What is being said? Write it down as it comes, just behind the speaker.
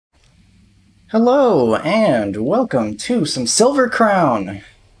Hello, and welcome to some Silver Crown.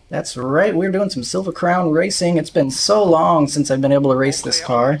 That's right, we're doing some Silver Crown racing. It's been so long since I've been able to race this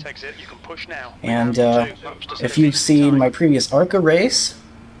car. And if you've seen my previous ARCA race,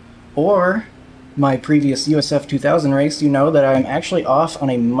 or my previous USF 2000 race, you know that I'm actually off on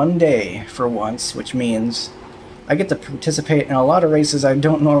a Monday for once, which means I get to participate in a lot of races I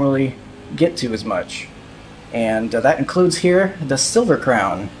don't normally get to as much. And that includes here the Silver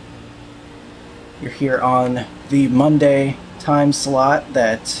Crown. You're here on the Monday time slot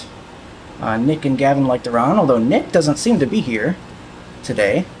that Nick and Gavin like to run, although Nick doesn't seem to be here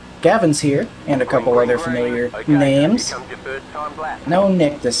today. Gavin's here, and a couple other familiar names. No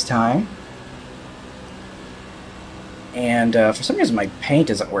Nick this time. And for some reason my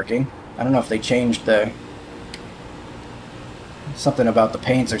paint isn't working. I don't know if they changed the... something about the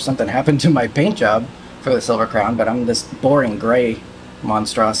paints or something happened to my paint job for the Silver Crown, but I'm this boring gray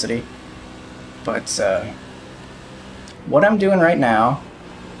monstrosity. But what I'm doing right now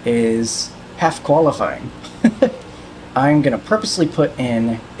is half qualifying. I'm going to purposely put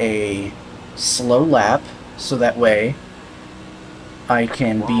in a slow lap so that way I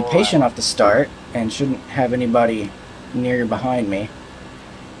can be patient off the start and shouldn't have anybody near behind me.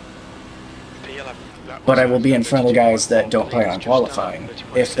 But I will be in front of the guys that don't plan on qualifying,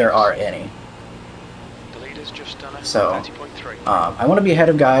 if there are any. So, I want to be ahead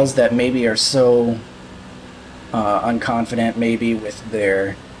of guys that maybe are so unconfident maybe with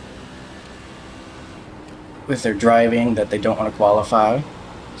their driving that they don't want to qualify.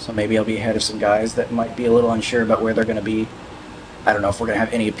 So maybe I'll be ahead of some guys that might be a little unsure about where they're going to be. I don't know if we're going to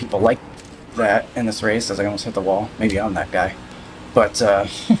have any people like that in this race, as I almost hit the wall. Maybe I'm that guy. But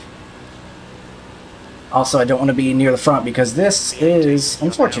also I don't want to be near the front because this is,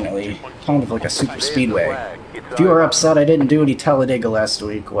 unfortunately, kind of like a super speedway. If you were upset I didn't do any Talladega last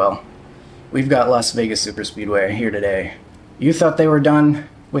week, well, we've got Las Vegas Superspeedway here today. You thought they were done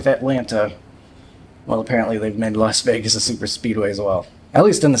with Atlanta. Well, apparently they've made Las Vegas a superspeedway as well. At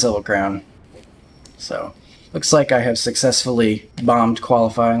least in the Silver Crown. So, looks like I have successfully bombed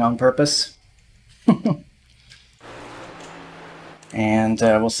qualifying on purpose. And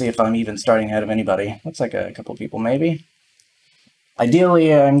we'll see if I'm even starting ahead of anybody. Looks like a couple people, maybe.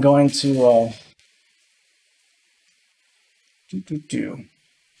 Ideally, I'm going to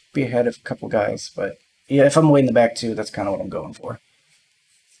be ahead of a couple guys, but yeah, if I'm way in the back too, that's kind of what I'm going for.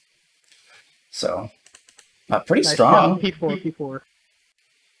 So, pretty nice strong. P4, P4.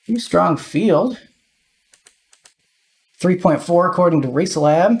 Pretty strong field. 3.4 according to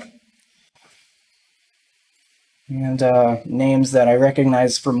RaceLab. And names that I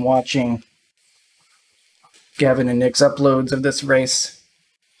recognize from watching Gavin and Nick's uploads of this race.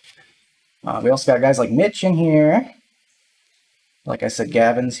 We also got guys like Mitch in here. Like I said,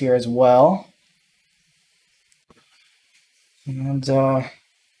 Gavin's here as well. And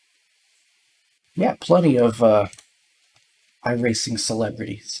yeah, plenty of iRacing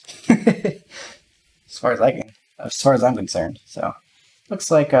celebrities. as far as I'm concerned. So looks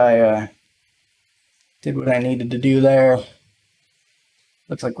like I did what I needed to do there.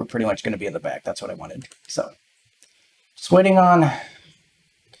 Looks like we're pretty much going to be in the back. That's what I wanted. So just waiting on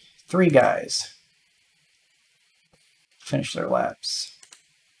 3 guys finish their laps.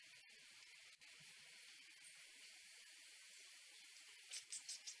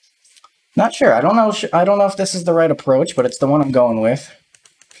 Not sure. I don't know if this is the right approach, but it's the one I'm going with.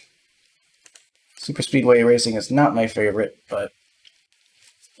 Super speedway racing is not my favorite, but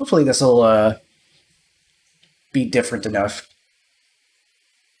hopefully this will be different enough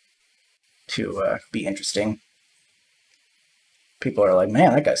to be interesting. People are like,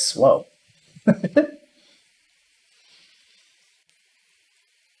 man, that guy's slow.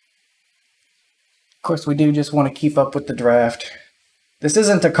 Of course, we do just want to keep up with the draft. This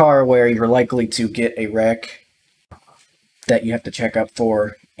isn't a car where you're likely to get a wreck that you have to check up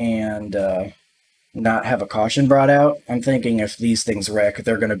for and not have a caution brought out. I'm thinking if these things wreck,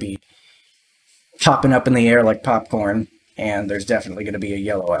 they're going to be popping up in the air like popcorn, and there's definitely going to be a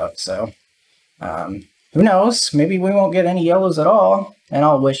yellow out. So, who knows? Maybe we won't get any yellows at all, and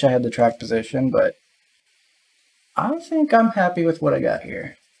I'll wish I had the track position, but I think I'm happy with what I got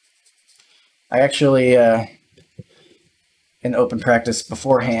here. I actually, in open practice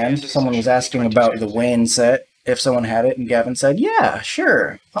beforehand, someone was asking about the Wayne set, if someone had it, and Gavin said, yeah,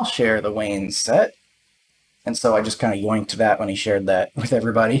 sure, I'll share the Wayne set. And so I just kind of yoinked that when he shared that with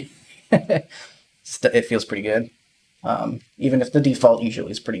everybody. It feels pretty good. Even if the default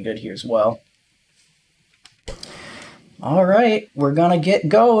usually is pretty good here as well. Alright, we're gonna get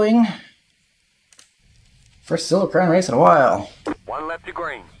going. First Silver Crown race in a while. 1 lap to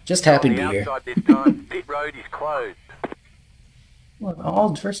green. Just happy to be here. This time, pit road is closed. Well,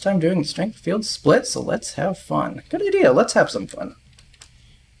 all first time doing the strength field split, so let's have fun. Good idea, let's have some fun.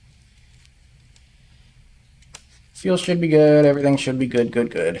 Fuel should be good, everything should be good,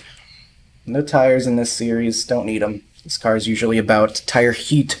 good. No tires in this series, don't need them. This car is usually about tire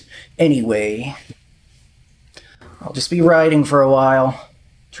heat anyway. I'll just be riding for a while,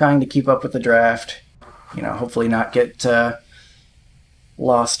 trying to keep up with the draft. You know, hopefully not get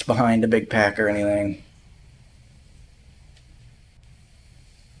lost behind a big pack or anything.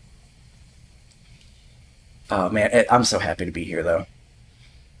 Oh man, I'm so happy to be here though.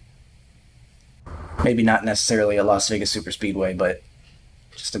 Maybe not necessarily a Las Vegas superspeedway, but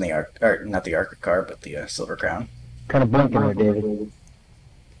just in the not the ARC car, but the Silver Crown. Kind of blinking there, David.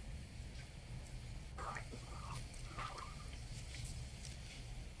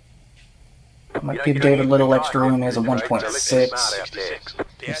 I might give David a little extra room. He has a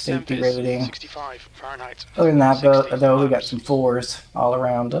 1.6 safety rating. Other than that, though, we got some 4s all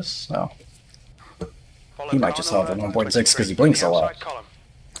around us, so he might just have a 1.6 because he blinks a lot.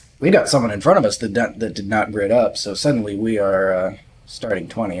 We got someone in front of us that did not grid up, so suddenly we are starting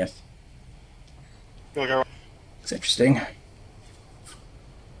 20th. It's interesting.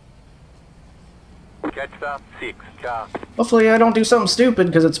 Hopefully I don't do something stupid,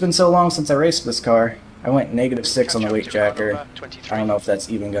 because it's been so long since I raced this car. I went -6 on the weight jacker. I don't know if that's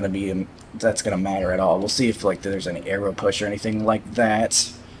even going to be, that's going to matter at all. We'll see if like there's any aero push or anything like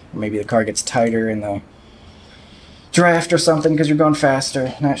that. Or maybe the car gets tighter in the draft or something because you're going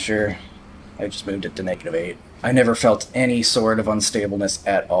faster. Not sure. I just moved it to -8. I never felt any sort of unstableness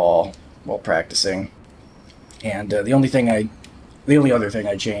at all while practicing. And the only other thing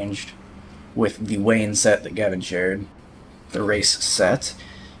I changed with the Wayne set that Gavin shared, the race set,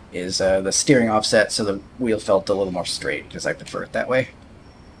 is the steering offset so the wheel felt a little more straight, because I prefer it that way.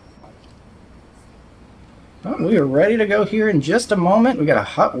 Well, we are ready to go here in just a moment. We got a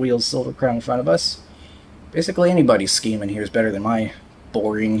Hot Wheels Silver Crown in front of us. Basically anybody's scheme in here is better than my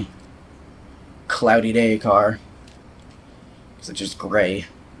boring, cloudy day car, because it's just gray.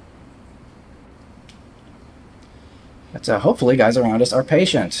 But hopefully guys around us are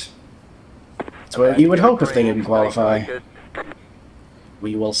patient. That's what you would hope if they didn't qualify.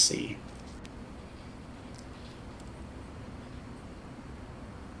 We will see.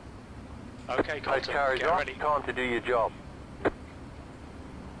 Okay, Colton, get ready. Time to do your job.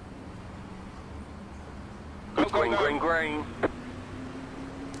 Go, go, Green, go. green, green.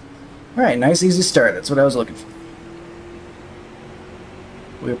 Alright, nice easy start. That's what I was looking for.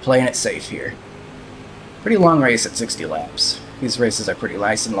 We were playing it safe here. Pretty long race at 60 laps. These races are pretty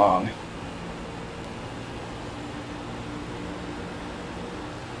nice and long.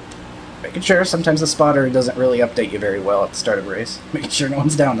 Making sure sometimes the spotter doesn't really update you very well at the start of a race. Making sure no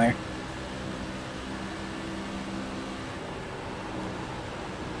one's down there.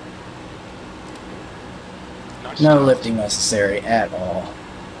 Nice No start. lifting necessary at all.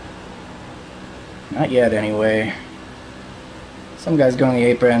 Not yet, anyway. Some guys go on the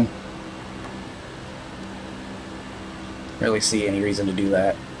apron. Really see any reason to do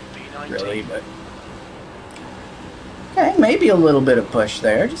that, B19. really, but... Okay, maybe a little bit of push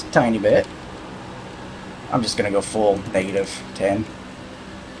there, just a tiny bit. I'm just gonna go full -10.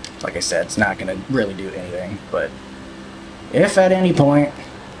 Like I said, it's not gonna really do anything, but if at any point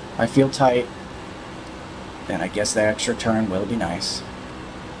I feel tight, then I guess that extra turn will be nice.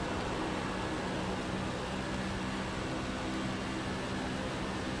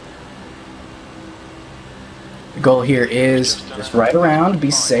 The goal here is just ride around, be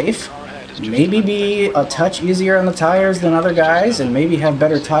safe, maybe be a touch easier on the tires than other guys, and maybe have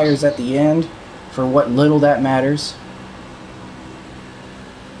better tires at the end for what little that matters.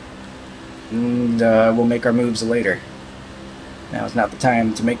 And we'll make our moves later. Now is not the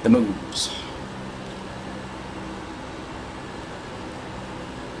time to make the moves.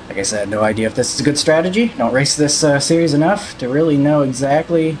 Like I said, no idea if this is a good strategy. Don't race this series enough to really know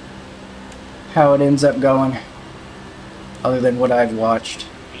exactly how it ends up going, other than what I've watched.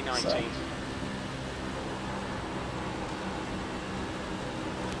 B19.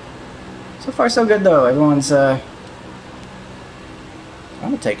 So far so good though. Everyone's kind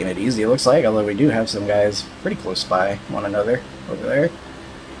of taking it easy, it looks like, although we do have some guys pretty close by one another over there.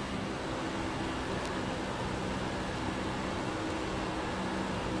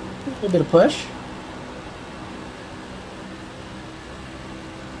 A little bit of push.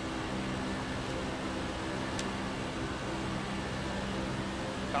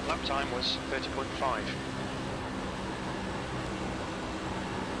 That lap time was 30.5.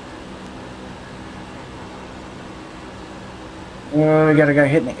 Oh, we got a guy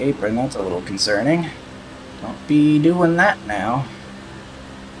hitting the apron. That's a little concerning. Don't be doing that now.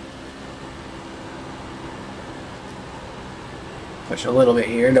 Push a little bit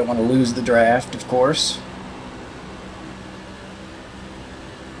here. Don't want to lose the draft, of course.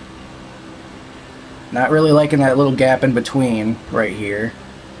 Not really liking that little gap in between right here.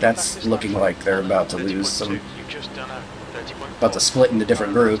 That's looking like they're about to lose some. About to split into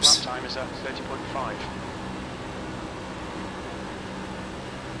different groups. Time is at 30.5.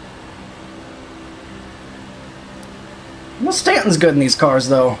 Well, Stanton's good in these cars,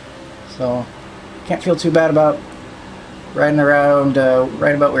 though, so can't feel too bad about riding around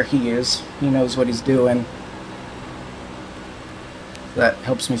right about where he is. He knows what he's doing. That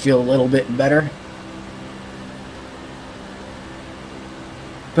helps me feel a little bit better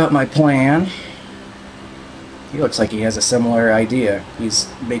about my plan. He looks like he has a similar idea.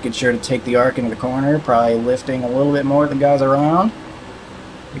 He's making sure to take the arc into the corner, probably lifting a little bit more than guys around.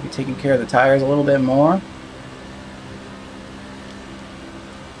 Maybe taking care of the tires a little bit more.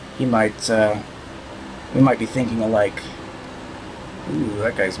 He might, we might be thinking of like, ooh,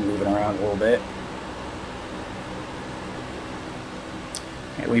 that guy's moving around a little bit.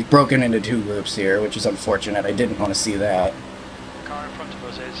 Okay, we've broken into two groups here, which is unfortunate. I didn't want to see that. The car in front of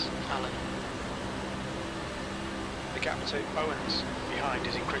us is Allen. The gap to Owens behind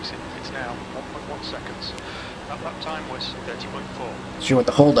is increasing. It's now 1.1 seconds. That lap time was 30.4. Sure what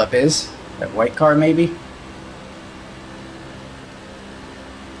the holdup is? That white car, maybe?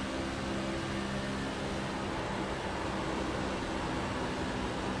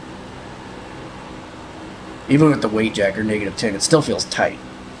 Even with the weight jacker -10, it still feels tight.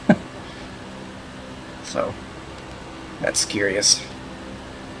 So, that's curious.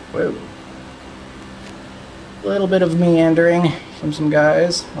 Whoa. A little bit of meandering from some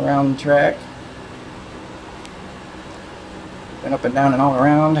guys around the track. Went up and down and all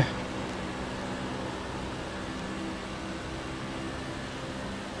around.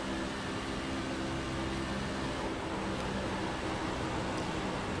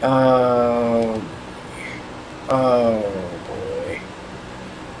 Oh boy.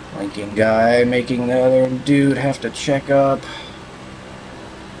 Lincoln guy making the other dude have to check up.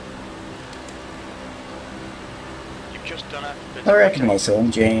 You've just done it. I recognize him,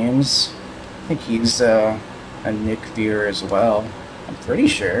 James. I think he's a Nick viewer as well. I'm pretty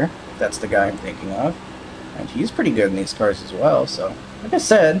sure that's the guy I'm thinking of. And he's pretty good in these cars as well, so like I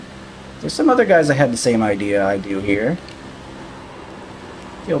said, there's some other guys that had the same idea I do here.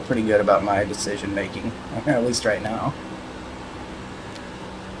 Feel pretty good about my decision making, at least right now.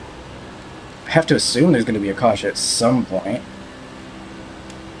 I have to assume there's going to be a caution at some point.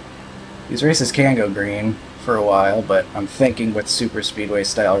 These races can go green for a while, but I'm thinking with super speedway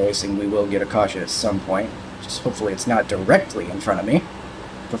style racing we will get a caution at some point. Just hopefully it's not directly in front of me.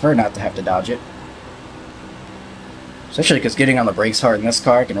 Prefer not to have to dodge it. Especially because getting on the brakes hard in this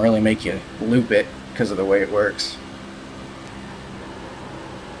car can really make you loop it because of the way it works.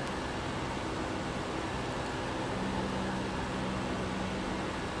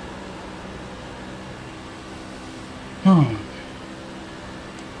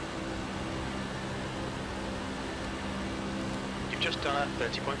 You've just done it.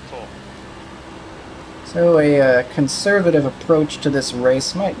 30.4. So a conservative approach to this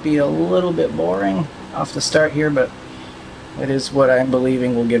race might be a little bit boring off the start here, but it is what I'm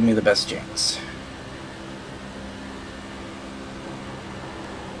believing will give me the best chance.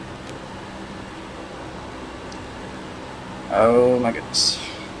 Oh my goodness.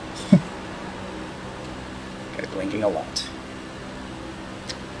 Okay, blinking a lot.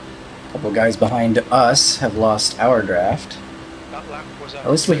 A couple guys behind us have lost our draft. That lap was At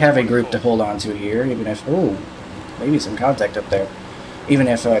least we have a group to hold on to here, even if... oh, maybe some contact up there. Even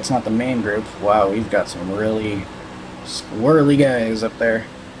if it's not the main group. Wow, we've got some really squirrely guys up there.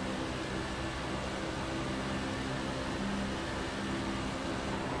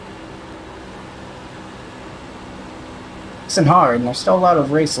 It's hard, and there's still a lot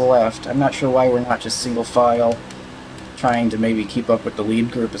of race left. I'm not sure why we're not just single file, trying to maybe keep up with the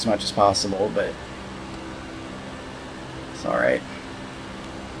lead group as much as possible, but it's alright.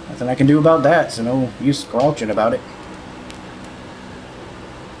 Nothing I can do about that, so no use squelching about it.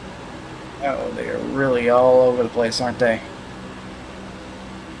 Oh, they are really all over the place, aren't they?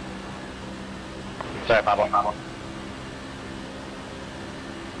 Sorry, Pablo.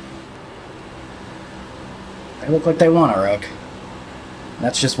 They look like they want a wreck.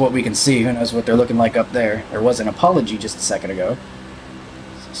 That's just what we can see. Who knows what they're looking like up there. There was an apology just a second ago.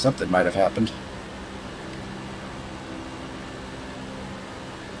 So something might have happened.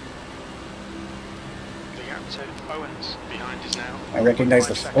 The gap to Owens behind is now I recognize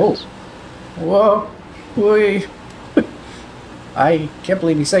the... 5 Oh! seconds. Whoa! Whee! I can't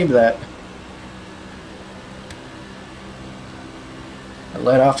believe he saved that. I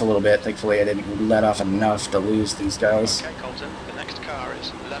let off a little bit. Thankfully, I didn't let off enough to lose these guys. Okay, Colton, the next car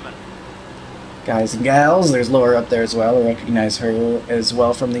is Lemon. Guys and gals, there's Laura up there as well. I recognize her as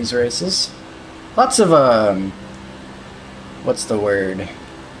well from these races. Lots of, what's the word?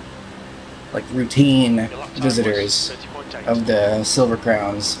 Like routine Your lap time visitors was 30.8. of the Silver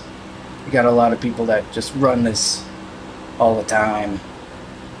Crowns. You got a lot of people that just run this all the time.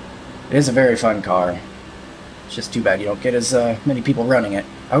 It is a very fun car. It's just too bad you don't get as many people running it.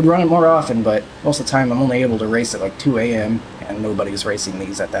 I would run it more often, but most of the time I'm only able to race at like 2 a.m. and nobody's racing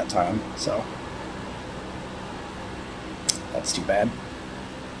these at that time, so that's too bad.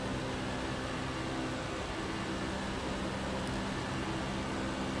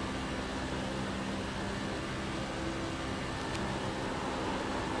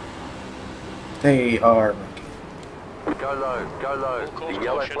 They are... Go low, go low. Full course The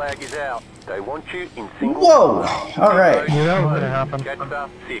yellow caution. flag is out. They want you in single. Whoa! Alright. You know what's gonna happen. Jetstar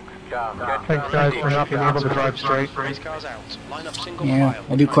 6. Car. Thanks guys for not being able to drive straight. Race cars out. Line up single Yeah, file.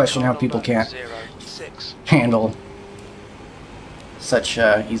 I do question how people can't 0-6. handle such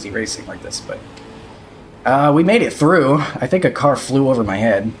easy racing like this, but we made it through. I think a car flew over my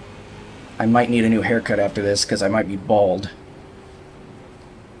head. I might need a new haircut after this because I might be bald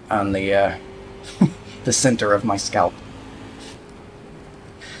on the the center of my scalp.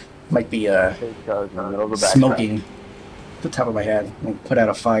 Might be smoking the top of my head. I put out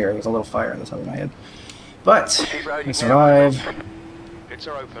a fire. There's a little fire on the top of my head, but I survived. Pits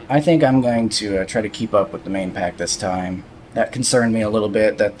are open. I think I'm going to try to keep up with the main pack this time. That concerned me a little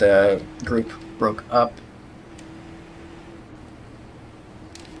bit that the group broke up.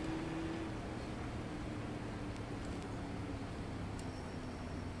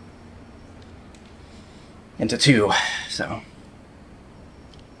 Into two, so.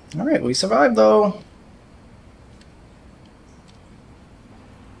 Alright, we survived though.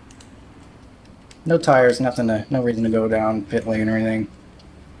 No tires, nothing to, no reason to go down pit lane or anything.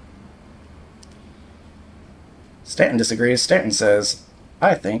 Stanton disagrees. Stanton says,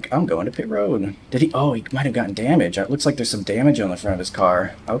 I think I'm going to pit road. Did he? Oh, he might have gotten damage. It looks like there's some damage on the front of his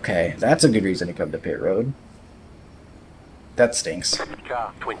car. Okay, that's a good reason to come to pit road. That stinks.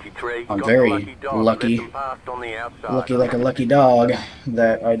 Car 23. I'm Got very the lucky dog. lucky. Let them pass on the outside. Lucky like a lucky dog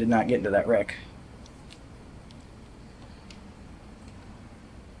that I did not get into that wreck.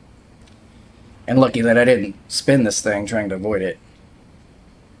 And lucky that I didn't spin this thing trying to avoid it.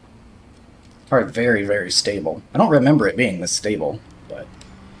 Car is very, very stable. I don't remember it being this stable, but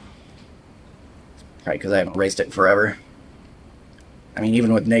probably because I haven't raced it in forever. I mean,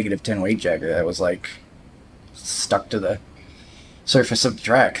 even with negative 10 weight jacker, that was like stuck to the surface of the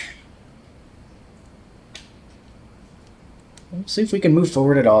track. Let's see if we can move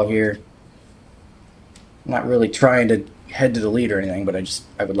forward at all here. I'm not really trying to head to the lead or anything, but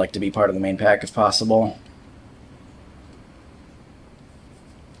I would like to be part of the main pack if possible.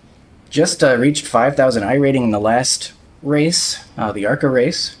 Just reached 5,000 iRating in the last race, the ARCA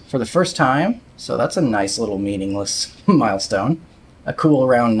race, for the first time. So that's a nice little meaningless milestone. A cool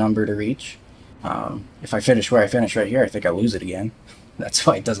round number to reach. If I finish where I finish right here, I think I lose it again. That's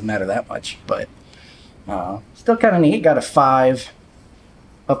why it doesn't matter that much. But still kind of neat. Got a 5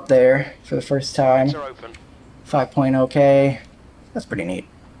 up there for the first time. Pits are open. 5.0K. That's pretty neat.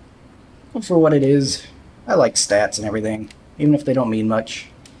 Well, for what it is, I like stats and everything, even if they don't mean much.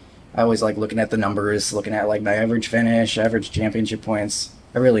 I always like looking at the numbers, looking at like my average finish, average championship points.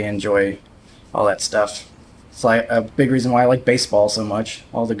 I really enjoy all that stuff. It's like a big reason why I like baseball so much,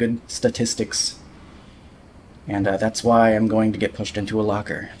 all the good statistics. And that's why I'm going to get pushed into a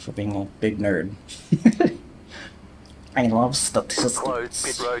locker for being a big nerd. I love statistics. Closed.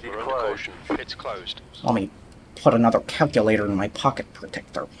 Pit road is We're under closed. caution. Pits closed. Let me put another calculator in my pocket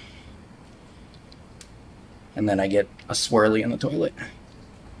protector. And then I get a swirly in the toilet.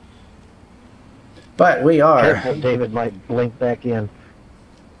 But we are Careful, David might blink back in.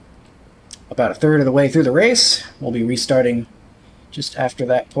 about a third of the way through the race. We'll be restarting just after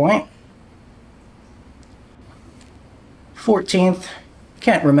that point. 14th.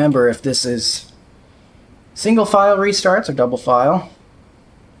 Can't remember if this is single file restarts or double file.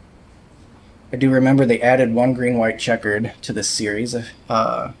 I do remember they added one green, white, checkered to this series.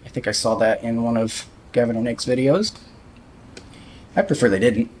 I think I saw that in one of Gavin and Nick's videos. I prefer they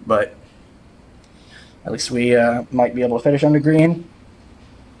didn't, but at least we might be able to finish under green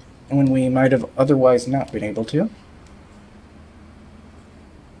when we might have otherwise not been able to.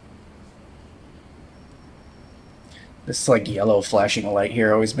 This like yellow flashing light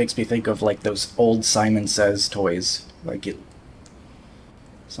here always makes me think of like those old Simon Says toys. Like it.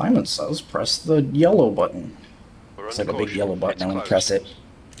 Simon Says, press the yellow button. It's like a big yellow button. I'm gonna press it.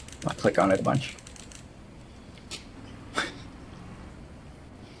 I'll click on it a bunch.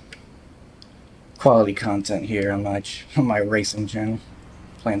 Quality content here on my racing channel.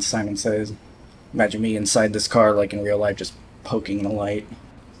 Playing Simon Says. Imagine me inside this car like in real life just poking the light.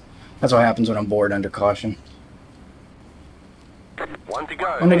 That's what happens when I'm bored under caution. One to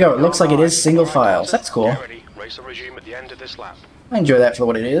go. One to go. It looks like it is single file. So that's cool. Get ready. Race will resume at the end of this lap. I enjoy that for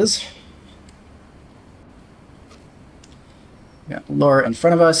what it is. Got Laura in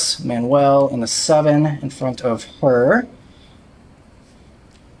front of us, Manuel in the 7 in front of her.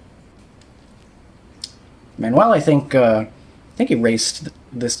 Manuel, I think he raced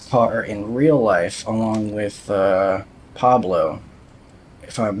this car in real life along with Pablo,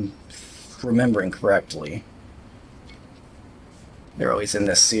 if I'm remembering correctly. They're always in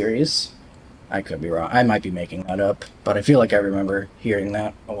this series. I could be wrong. I might be making that up, but I feel like I remember hearing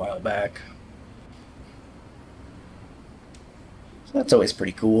that a while back. So that's always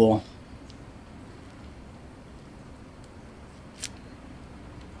pretty cool.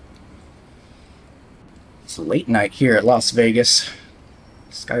 It's late night here at Las Vegas.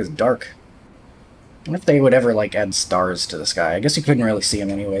 The sky's dark. I wonder if they would ever like add stars to the sky. I guess you couldn't really see them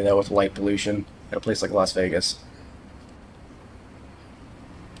anyway though with light pollution at a place like Las Vegas.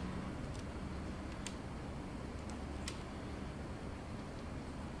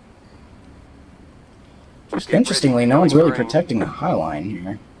 Just interestingly, no one's really protecting the high line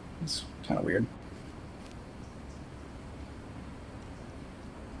here. It's kind of weird.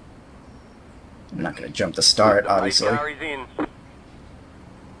 I'm not going to jump the start, obviously. Car is in.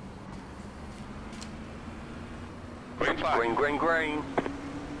 Green flag. Green, green, green.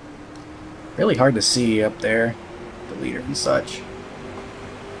 Really hard to see up there, the leader and such.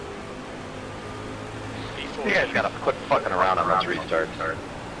 E4. You guys gotta quit fucking around and let's restart.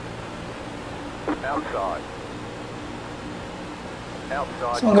 Outside.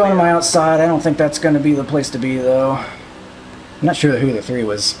 Outside. So I'm going to my outside. I don't think that's going to be the place to be, though. I'm not sure who the 3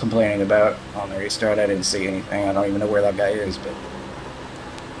 was complaining about on the restart. I didn't see anything. I don't even know where that guy is, but...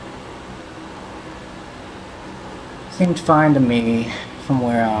 seemed fine to me from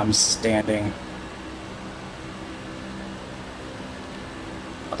where I'm standing.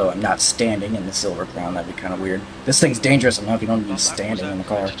 Although I'm not standing in the Silver Crown, that'd be kind of weird. This thing's dangerous enough, you don't need standing in the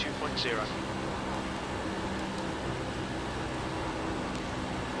car. 32.0.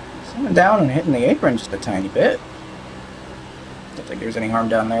 Coming down and hitting the apron just a tiny bit. Don't think there's any harm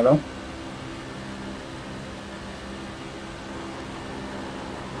down there, though.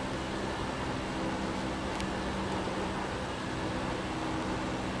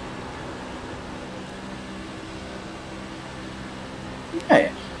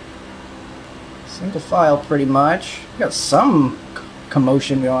 Okay. Single file, pretty much. Got some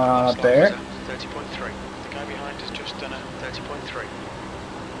commotion going on up there. 30.3. The guy behind has just done a 30.3.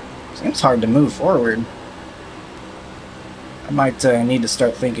 Seems hard to move forward. I might need to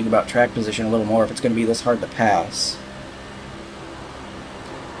start thinking about track position a little more if it's going to be this hard to pass.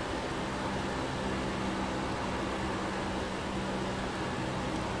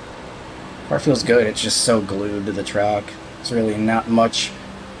 Car feels good, it's just so glued to the track. There's really not much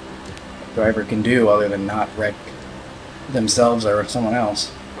the driver can do other than not wreck themselves or someone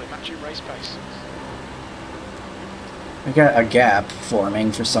else. We're matching race pace. We got a gap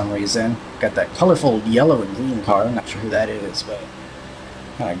forming for some reason. Got that colorful yellow and green car. I'm not sure who that is, but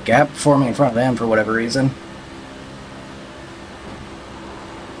got a gap forming in front of them for whatever reason.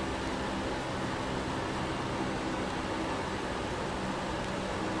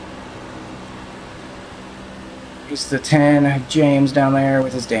 Here's the 10. James down there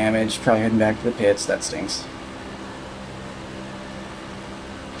with his damage. Probably heading back to the pits. That stinks.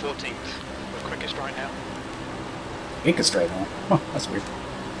 14th. We're quickest right now. Quickest right now. Huh, that's weird.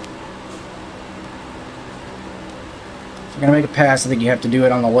 If you're gonna make a pass, I think you have to do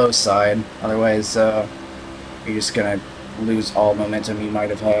it on the low side. Otherwise, you're just gonna lose all momentum you might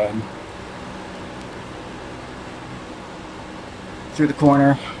have had. Through the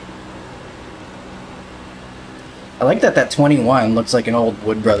corner. I like that 21 looks like an old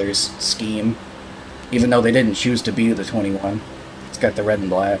Wood Brothers scheme, even though they didn't choose to be the 21. It's got the red and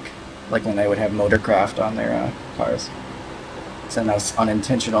black, like when they would have Motorcraft on their cars. It's a nice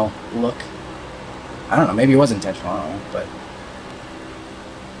unintentional look. I don't know, maybe it was intentional, I don't know, but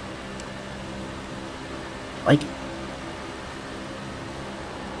I like it.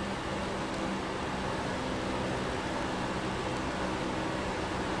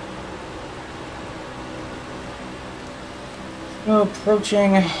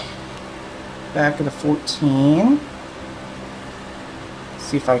 Approaching back of the 14.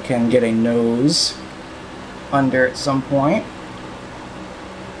 See if I can get a nose under at some point.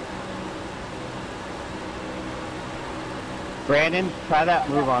 Brandon, try that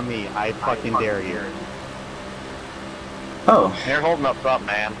move on me. I fucking dare you. Oh, You're holding up front,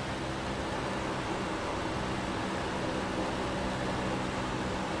 man.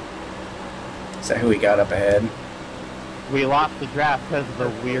 is that who we got up ahead? We lost the draft because of the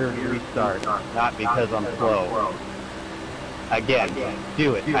weird restart, not because I'm slow. Again,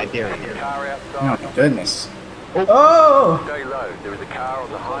 do it. I dare you. Car Oh outside. my goodness. Oh! Stay low. There is a car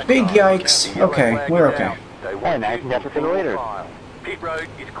on the high Big side. yikes. Yellow Okay, flag we're is okay. out. They Hey, want now you you can get to for the leaders. file. Pit road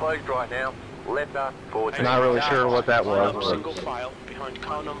is closed right now. Letter 14. Not really sure what that was. but- Single file behind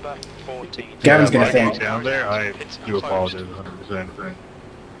car number 14. Gavin's gonna Yeah, think. down there, I Pits do closed. apologize 100%.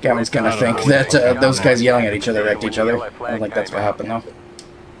 Gavin's gonna think that those guys yelling at each other wrecked each other. I don't think that's what happened though.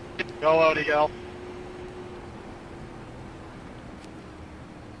 Go, Odie, go.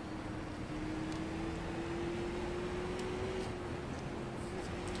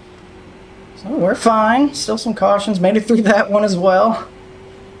 So we're fine. Still some cautions. Made it through that one as well.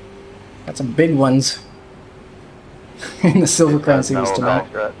 Got some big ones in the Silver Crown Series tonight.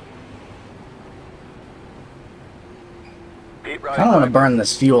 Pit road I don't want to open. burn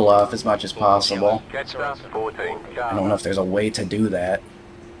this fuel off as much as possible. Catch up 14. I don't know if there's a way to do that.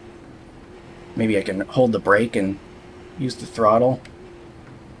 Maybe I can hold the brake and use the throttle.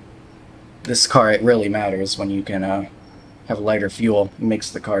 This car, it really matters when you can have lighter fuel. It makes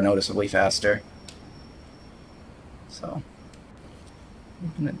the car noticeably faster. So,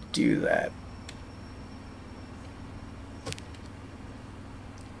 I'm gonna do that.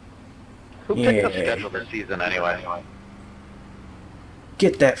 Who picked up Yeah. schedule this season anyway?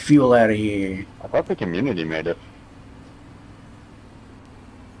 Get that fuel out of here. I thought the community made it.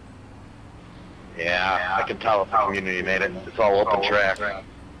 Yeah, I can tell if the community made it. It's all open track.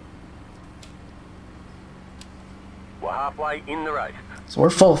 We're halfway in the race. So we're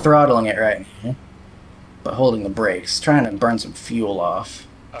full throttling it right now, but holding the brakes, trying to burn some fuel off.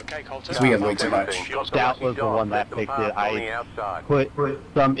 Okay, Colton. Because we have way too much. That was the one that fixed it. On the I outside. put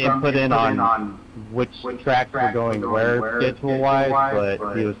some input in on which tracks were going where schedule-wise,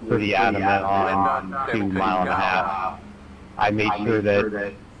 but he was pretty adamant on 2 mile and a half. I made sure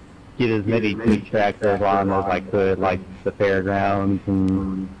that get as many good tracks on as I could, like the fairgrounds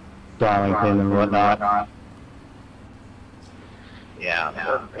and Darlington and whatnot. Yeah.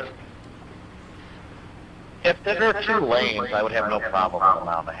 If there were 2 lanes, I would have no problem with a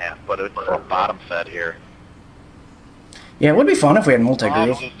mile and a half, but it's so bottom fed here. Yeah, it would be fun if we had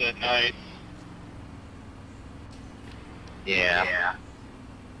multi-groove. at night. Yeah.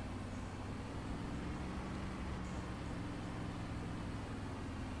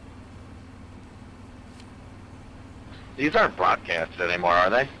 These aren't broadcasted anymore, are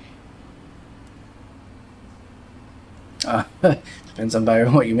they? Depends on by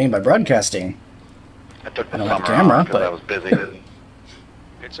what you mean by broadcasting. I took the I don't have a summer camera, off 'cause but- I was busy.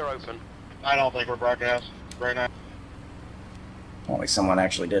 Pits are open. I don't think we're broadcast right now. Only someone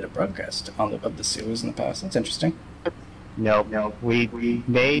actually did a broadcast on of the series in the past. That's interesting. Nope. We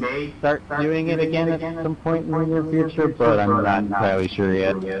may start doing it again at some point in the near future, but I'm not entirely sure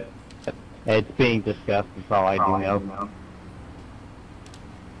yet. It's being discussed, that's all I do know.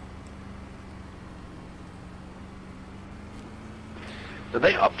 Did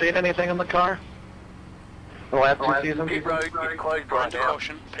they update anything in the car? The last 2 seasons? Pit road is closed right Round now.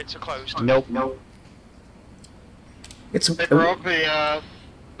 caution. Pits are closed. Nope. It's They broke the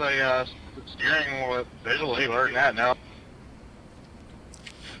steering with visually learning that now.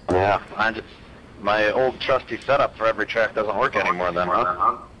 Yeah, my old trusty setup for every track doesn't work anymore then,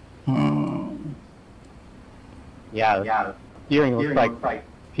 huh? Yeah, steering looks like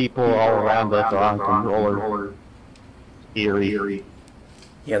people all around us are on controllers. Eerie.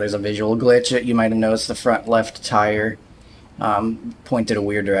 Yeah, there's a visual glitch. You might have noticed the front left tire pointed a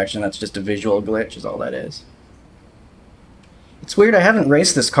weird direction. That's just a visual glitch is all that is. It's weird, I haven't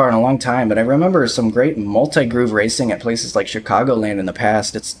raced this car in a long time, but I remember some great multi-groove racing at places like Chicagoland in the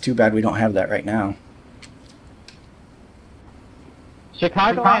past. It's too bad we don't have that right now.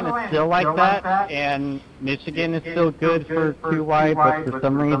 Chicagoland is still like that, and Michigan is still good for 2 wide, but for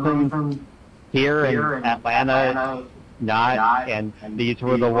some reason here in Atlanta, not, and these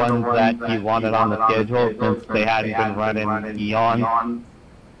were the ones that he wanted on the schedule since they hadn't been running eons.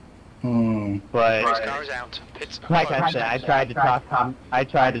 But Race car is out. Pits are like closed. I said, I tried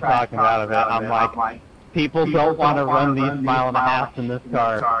to talk him out of it. I'm like, people don't want to run these mile and a half in this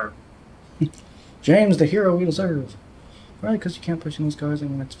car. James, the hero we deserve. Probably because you can't push in these cars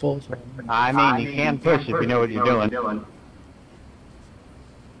when it's full. So. I mean, you can push if you know what you're doing.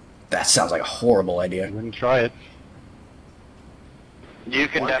 That sounds like a horrible idea. You wouldn't try it. You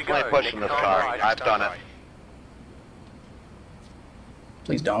can definitely push in this car. I've done it.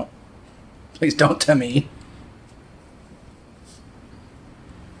 Please don't. Please don't to me.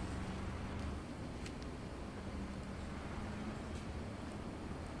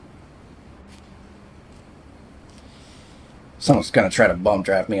 Someone's gonna try to bump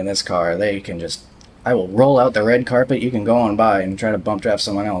draft me in this car. They can just... I will roll out the red carpet. You can go on by and try to bump draft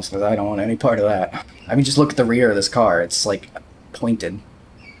someone else, because I don't want any part of that. I mean, just look at the rear of this car. It's, like, pointed.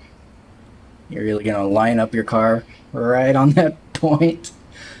 You're really gonna line up your car right on that point?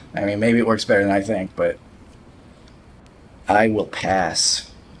 I mean, maybe it works better than I think, but... I will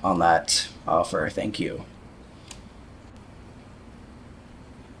pass on that offer. Thank you.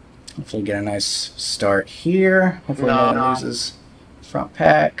 Hopefully get a nice start here. Hopefully no one loses front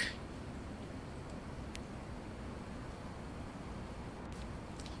pack.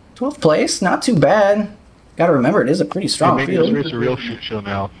 '12th place, not too bad. Gotta remember, it is a pretty strong field. It's a real shit show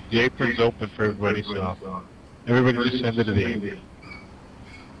now. The apron's open for everybody, so everybody just send it to the apron.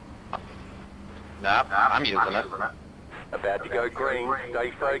 Nah, I'm using it. About to go green.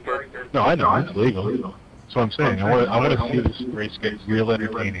 Stay focused. No, I know, it's legal. That's what I'm saying. I want to see this race get real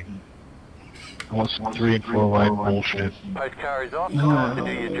entertaining. I want some 3 and 4 line bullshit. Post car is off. Time to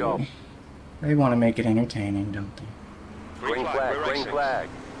do your job. They want to make it entertaining, don't they? Green flag. Green flag.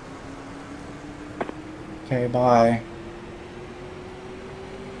 Okay, bye.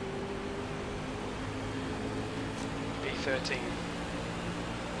 P13.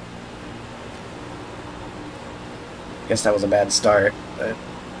 Guess that was a bad start, but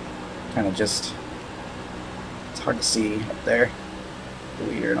kind of just... It's hard to see up there. The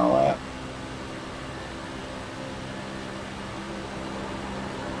leader and all that.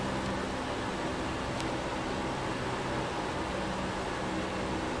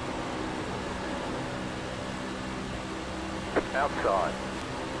 Outside.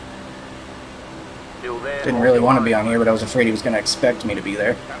 Still there. Didn't really want to be on here, but I was afraid he was going to expect me to be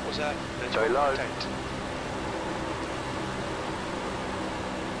there. That was a Stay low.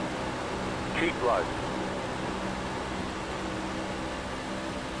 Keep low.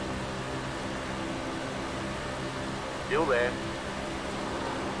 Still there.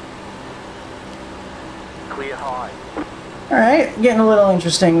 Clear high. Alright, getting a little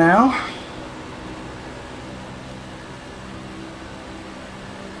interesting now.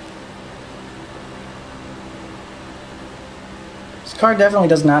 This car definitely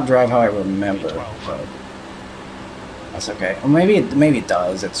does not drive how I remember, but that's okay. Or maybe it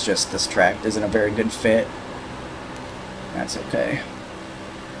does, it's just this track isn't a very good fit. That's okay.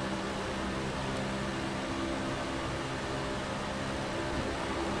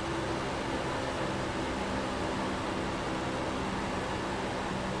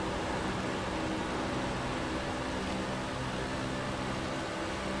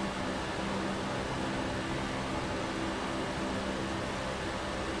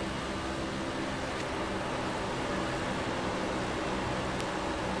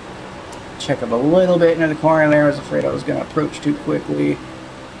 Check up a little bit into the corner there. I was afraid I was going to approach too quickly.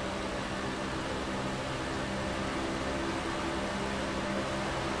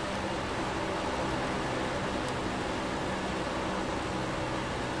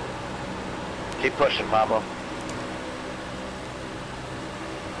 Keep pushing, Mama.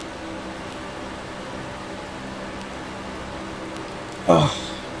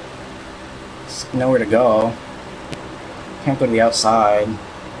 Oh, there's nowhere to go. Can't go to the outside.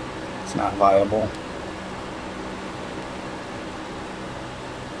 It's not viable.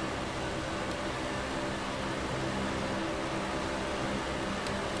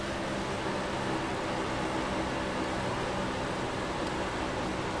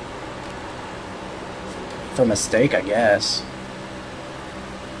 For a mistake, I guess.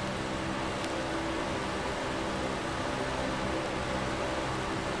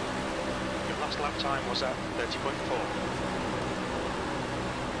 Your last lap time was at 30.4.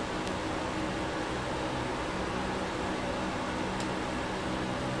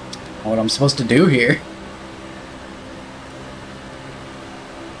 What I'm supposed to do here.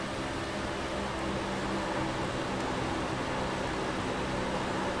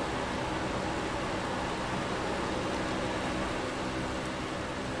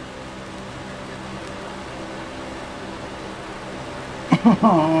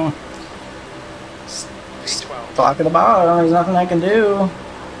 Talk at the bottom, there's nothing I can do.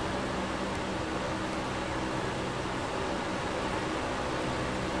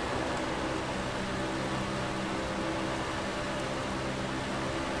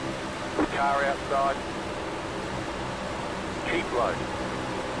 car outside. Keep low.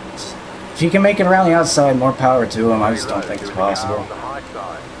 If he can make it around the outside, more power to him. I just don't Stay think low. it's There is a car possible. on the high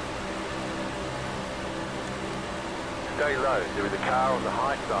side. Stay low. There is a car on the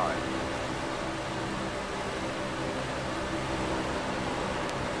high side.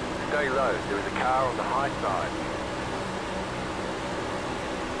 Stay low. There is a car on the high side.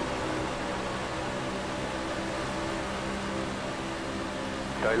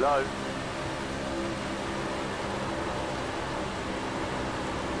 Stay low.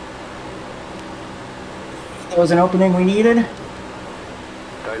 That was an opening we needed.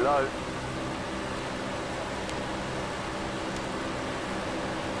 Stay low.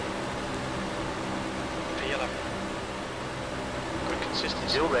 The yellow. Good consistency.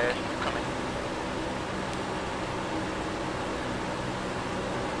 Still there. Keep it coming.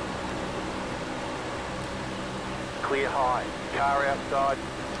 Clear high. Car outside.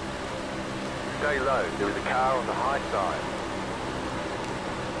 Stay low. There is a car on the high side.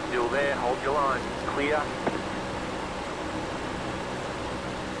 Still there. Hold your line. Clear.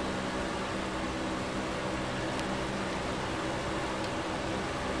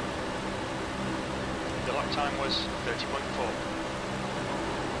 The lap time was 30.4.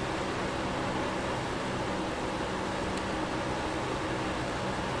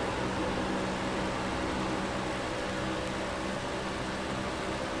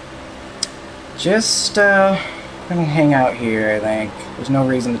 Just gonna hang out here, I think. There's no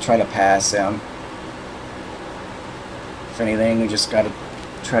reason to try to pass him. If anything, we just gotta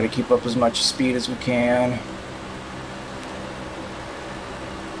try to keep up as much speed as we can.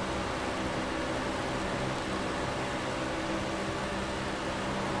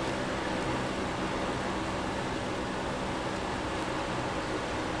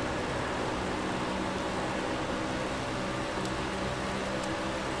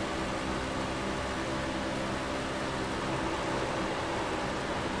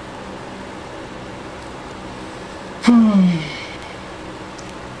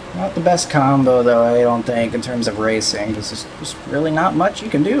 Not the best combo, though, I don't think, in terms of racing. There's just really not much you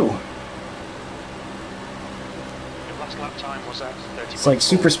can do. The last lap time was at 30.4. It's like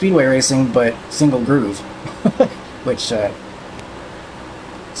superspeedway racing, but single groove. Which, is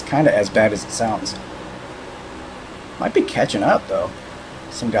kind of as bad as it sounds. Might be catching up, though.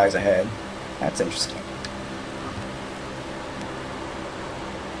 Some guys ahead. That's interesting.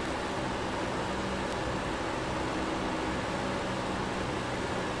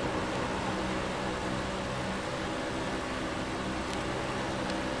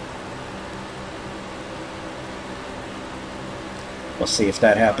 We'll see if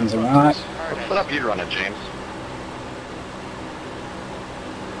that happens or not. What setup you running, James?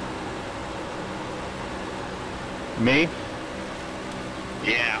 Me?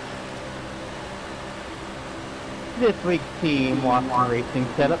 Yeah. This week's team wants racing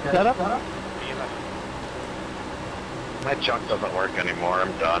setup. The 11. My junk doesn't work anymore.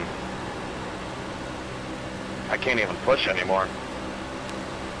 I'm done. I can't even push anymore.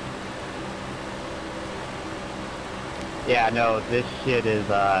 Yeah, no, this shit is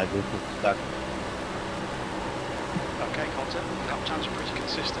stuck. Okay, content. Lap times are pretty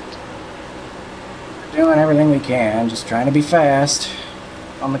consistent. Doing everything we can, just trying to be fast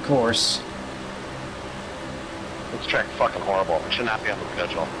on the course. This track fucking horrible. It should not be on the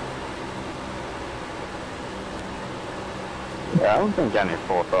schedule. Yeah, I don't think any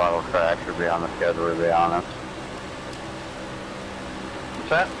full throttle track should be on the schedule, to be honest. What's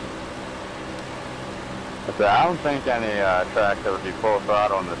that? I don't think any track that would be full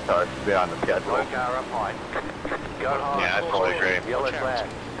throttle on this car should be on the schedule. Low car up high. Go high. Yeah, I totally agree. Yellow flag.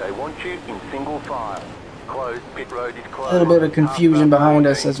 They want you in single file. Closed. Pit road is closed. A little bit of confusion behind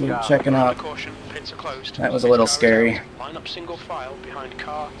us as we're checking Under up. caution, pits are closed. That was a little Pit car is scary. out. Line up single file behind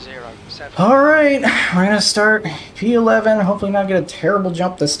car 07. Alright, we're gonna start P11. Hopefully not get a terrible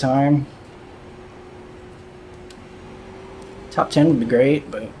jump this time. Top 10 would be great,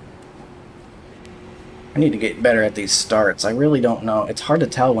 but I need to get better at these starts. I really don't know. It's hard to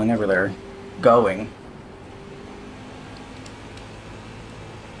tell whenever they're going.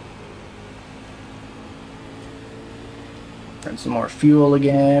 Burn some more fuel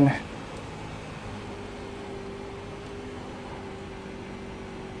again.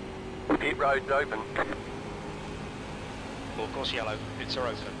 Pit road's open. Full course yellow. Pits are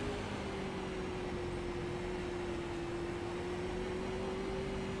open.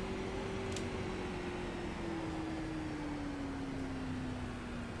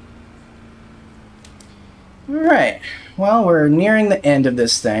 Alright, well, we're nearing the end of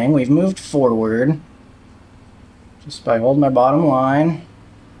this thing. We've moved forward just by holding our bottom line.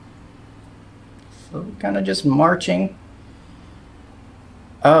 So we're kind of just marching.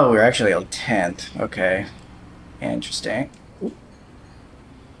 Oh, we're actually on 10th. Okay. Interesting. Ooh.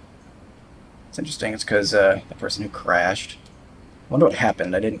 It's interesting. It's because the person who crashed. I wonder what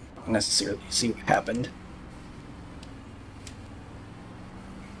happened. I didn't necessarily see what happened.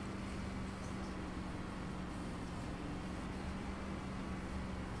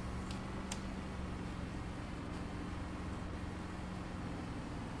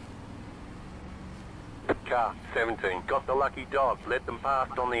 Car 17, got the lucky dog. Let them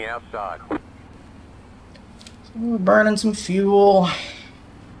past on the outside. So we're burning some fuel.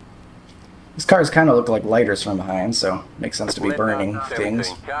 These cars kind of look like lighters from behind, so makes sense to be burning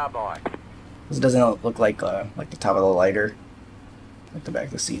things. This doesn't look like the top of the lighter, like the back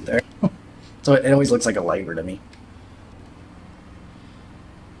of the seat there. So it always looks like a lighter to me.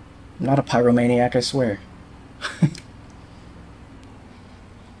 I'm not a pyromaniac, I swear.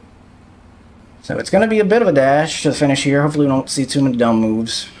 So it's going to be a bit of a dash to finish here. Hopefully we don't see too many dumb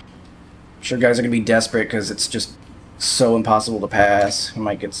moves. I'm sure guys are going to be desperate because it's just so impossible to pass. We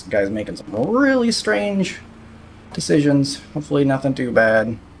might get guys making some really strange decisions. Hopefully nothing too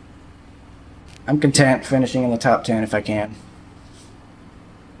bad. I'm content finishing in the top 10 if I can.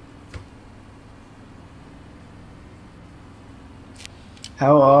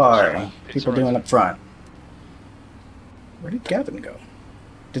 How are people doing up front? Where did Gavin go?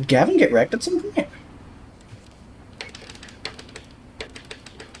 Did Gavin get wrecked at some point?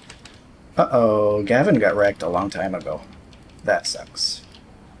 Uh-oh, Gavin got wrecked a long time ago. That sucks.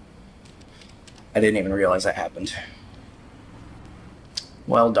 I didn't even realize that happened.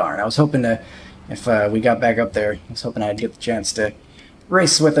 Well, darn. I was hoping to, if we got back up there, I was hoping I'd get the chance to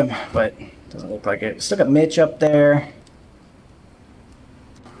race with him, but doesn't look like it. Still got Mitch up there.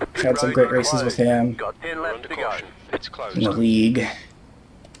 Had some great races with him. Got 10 left to go. It's closed. In the league.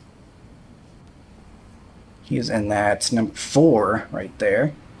 He is in that number 4 right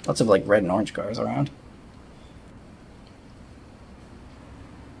there. Lots of like red and orange cars around.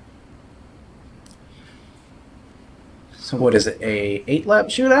 So what is it, a 8-lap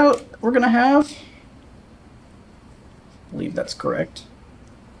shootout we're gonna have? I believe that's correct.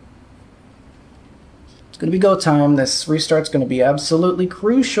 It's gonna be go time. This restart's gonna be absolutely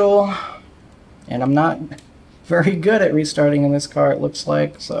crucial. And I'm not very good at restarting in this car, it looks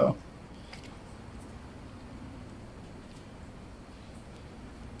like, so.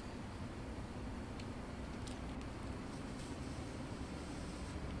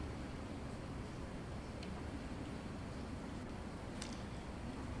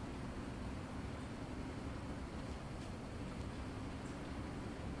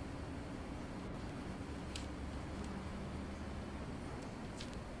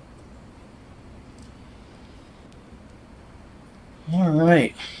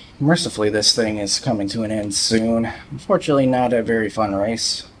 Alright, mercifully this thing is coming to an end soon. Unfortunately not a very fun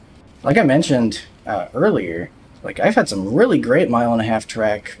race. Like I mentioned earlier, like I've had some really great 1.5-mile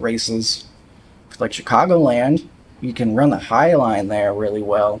track races. Like Chicagoland, you can run the high line there really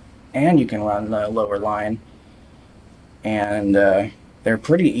well, and you can run the lower line. And they're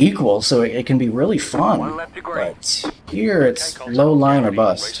pretty equal, so it can be really fun. But here it's low line or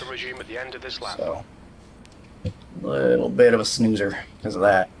bust. So little bit of a snoozer because of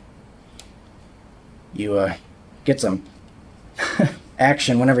that. You get some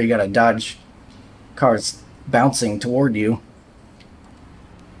action whenever you gotta dodge cars bouncing toward you.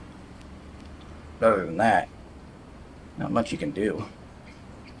 Other than that, not much you can do.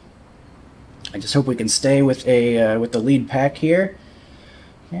 I just hope we can stay with a with the lead pack here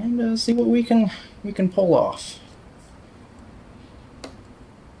and see what we can pull off.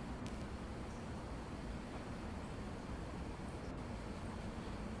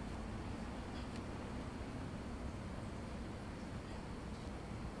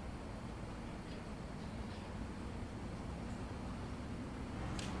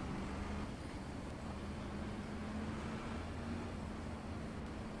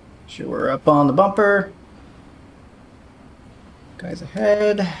 Sure, we're up on the bumper. Guys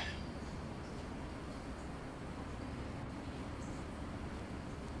ahead.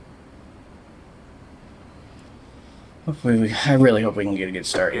 Hopefully, I really hope we can get a good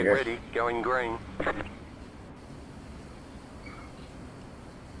start Get here. ready, going green.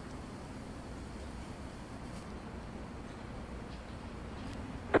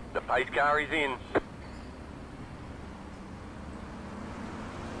 The pace car is in.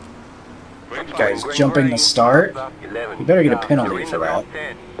 You guys jumping the start? You better get a penalty for that.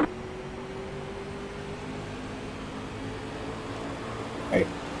 Hey.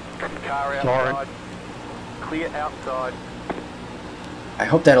 Car outside. Clear outside. I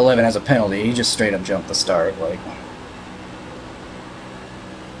hope that 11 has a penalty. He just straight up jumped the start. Like,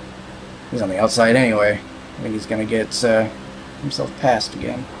 he's on the outside anyway. I think he's gonna get himself passed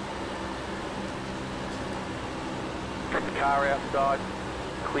again. Car outside.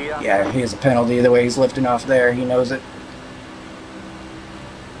 Clear. Yeah, he has a penalty the way he's lifting off there. He knows it.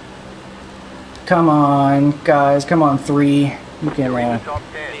 Come on, guys. Come on, 3. You can You're in the top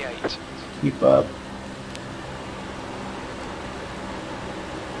 10. 8. keep up.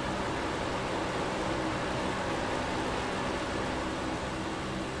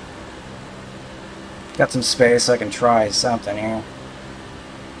 Got some space, so I can try something here.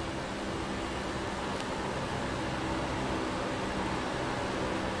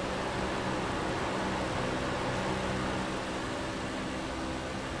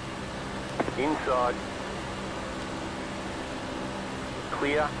 Inside.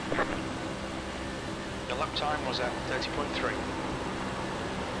 Clear. Your lap time was at 30.3.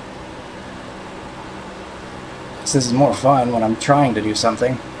 This is more fun when I'm trying to do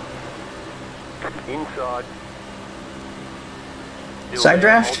something. Inside. Still Side there,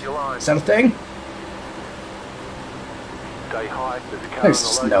 draft? hold your line. Is that a thing? Stay high. There's a car There's on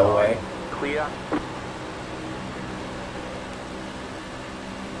just the low no side. way. Clear.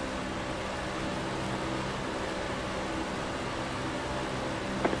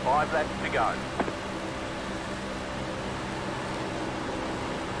 Five laps to go.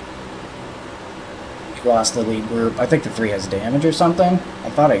 Lost the lead group. I think the 3 has damage or something. I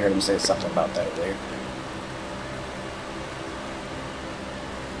thought I heard him say something about that earlier.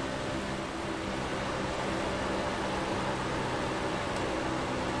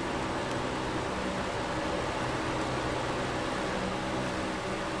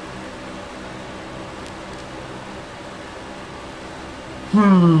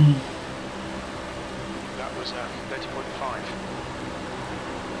 That was 30.5.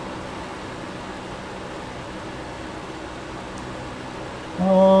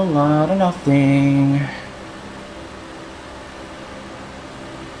 Whole lot of nothing.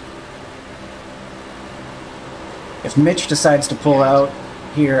 If Mitch decides to pull out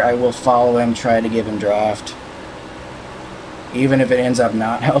here, I will follow him, try to give him draft. Even if it ends up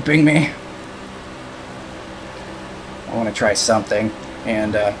not helping me. I want to try something.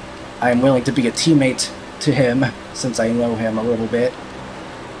 And I'm willing to be a teammate to him, since I know him a little bit.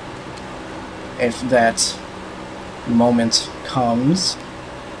 If that moment comes.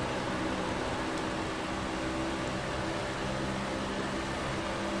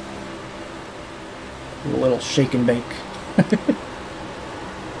 A little shake and bake.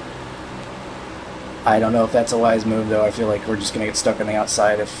 I don't know if that's a wise move, though. I feel like we're just going to get stuck on the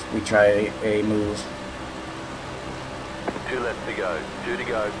outside if we try a move. 2 laps to go. 2 to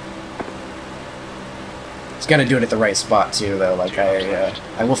go. It's got to do it at the right spot, too, though. Like,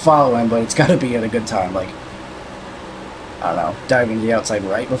 I will follow him, but it's got to be at a good time. Like, I don't know, diving to the outside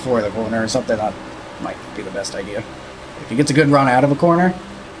right before the corner or something, that might be the best idea. If he gets a good run out of a corner,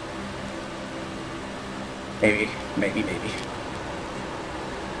 maybe.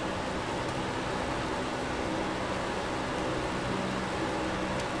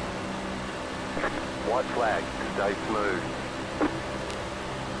 White flag. Stay smooth.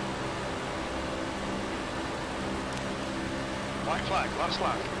 White flag, last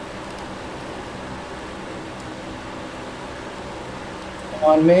lap. Come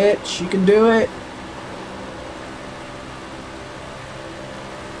on, Mitch, you can do it.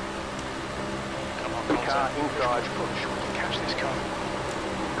 Come on, Car contact. inside. Push. We can catch this car.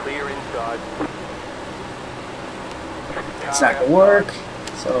 Clear inside. It's not gonna work.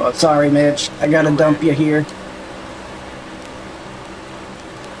 So, I'm sorry, Mitch. I gotta dump you here.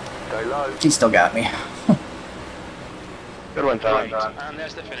 Stay low. He still got me. Good one, Tom. And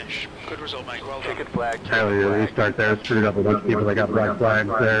there's the finish. Good result, mate. Well done. Ticket flag. Hell yeah, the restart there screwed up a bunch of people that got black flags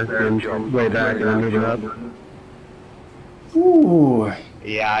there, and way back and then moving up. Ooh,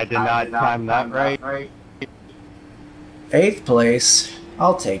 Yeah, I did not time that right. 8th place.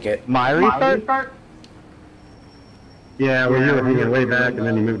 I'll take it. My restart? Yeah, well, you were moving way back, and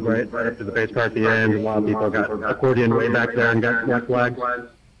then you moved right up to the base car at the end. A lot of people got accordion way back there and got black flags.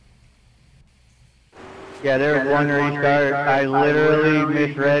 Yeah, there was one restart. I literally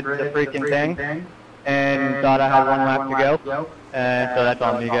misread the freaking thing and thought I had 1 lap to go. And so that's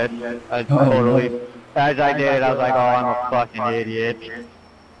on me, good. I totally, as I did it, I was like, oh, I'm a fucking idiot.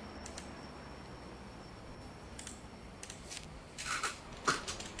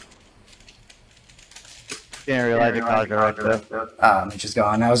 Didn't realize it caused a wreck though. Mitch is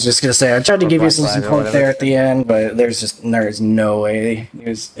gone. I was just gonna say I tried to give you some support there at the end, but there's no way.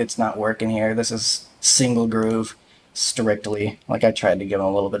 It's not working here. This is single groove. strictly. Like, I tried to give him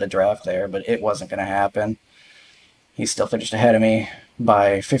a little bit of draft there, but it wasn't going to happen. He still finished ahead of me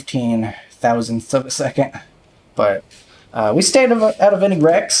by 15 thousandths of a second. But we stayed out of any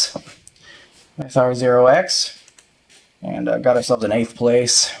wrecks with our 0x and got ourselves an 8th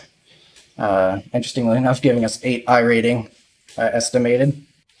place. Interestingly enough, giving us 8 I rating estimated.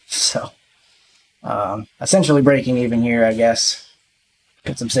 So, essentially breaking even here, I guess.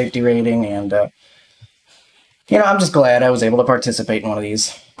 Get some safety rating, and, you know, I'm just glad I was able to participate in one of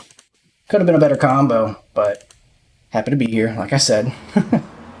these. Could have been a better combo, but happy to be here, like I said.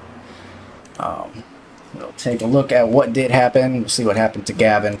 We'll take a look at what did happen. We'll see what happened to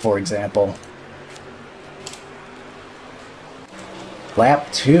Gavin, for example.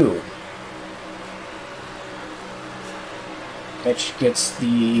 Lap 2. Which gets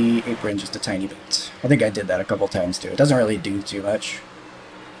the apron just a tiny bit. I think I did that a couple times too. It doesn't really do too much.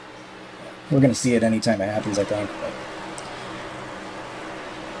 We're going to see it anytime it happens, I think. But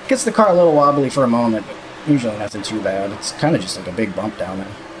gets the car a little wobbly for a moment, but usually nothing too bad. It's kind of just like a big bump down there.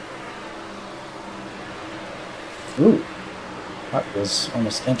 Ooh. Hot Wheels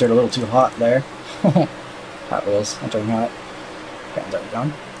almost entered a little too hot there. Hot Wheels entering hot. Got that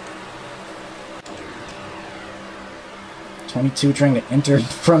done. 22 trying to enter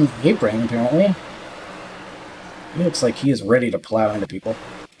from the apron, apparently. He looks like he is ready to plow into people.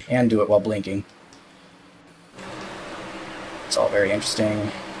 And do it while blinking. It's all very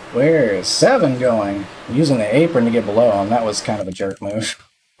interesting. Where is 7 going? Using the apron to get below him. That was kind of a jerk move,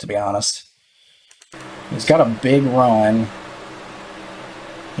 to be honest. He's got a big run.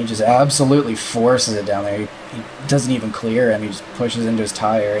 He just absolutely forces it down there. He doesn't even clear him. He just pushes into his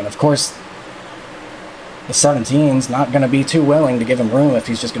tire. And of course, the 17's not going to be too willing to give him room if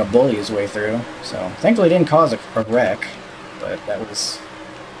he's just going to bully his way through. So, thankfully it didn't cause a wreck. But that was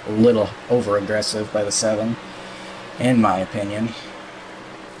a little over-aggressive by the 7, in my opinion.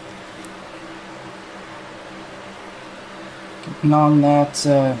 Getting on that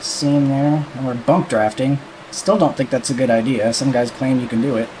scene there, and we're bump drafting. Still don't think that's a good idea. Some guys claim you can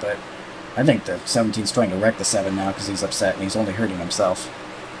do it, but I think the 17's trying to wreck the 7 now because he's upset and he's only hurting himself.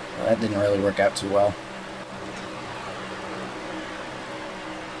 Well, that didn't really work out too well.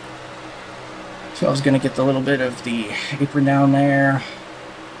 So I was going to get the little bit of the apron down there.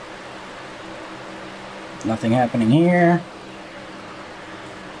 Nothing happening here.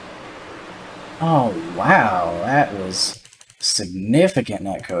 Oh, wow. That was significant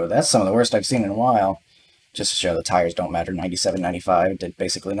netcode. That's some of the worst I've seen in a while. Just to show the tires don't matter. 97, 95 did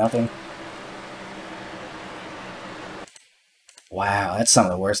basically nothing. Wow, that's some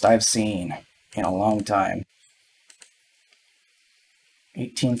of the worst I've seen in a long time.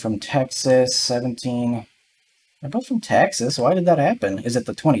 18 from Texas, 17. They're both from Texas. Why did that happen? Is it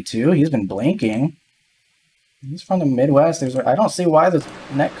the 22? He's been blinking. He's from the Midwest. I don't see why the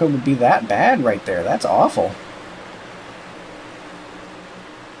netcode would be that bad right there. That's awful.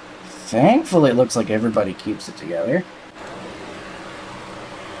 Thankfully, it looks like everybody keeps it together.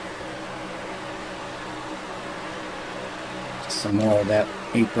 Just some more of that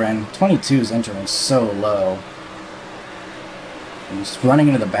apron. 22's entering so low. He's running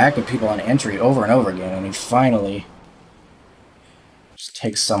into the back of people on entry over and over again, and he finally just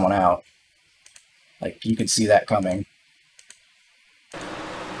takes someone out. Like, you could see that coming.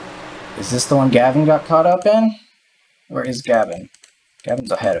 Is this the one Gavin got caught up in? Where is Gavin?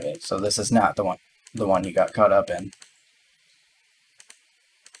 Gavin's ahead of it, so this is not the one he got caught up in.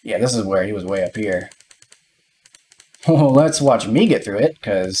 Yeah, this is where he was way up here. Well, let's watch me get through it,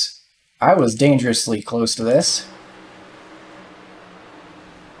 because I was dangerously close to this.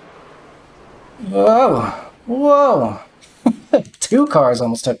 Whoa! Whoa! 2 cars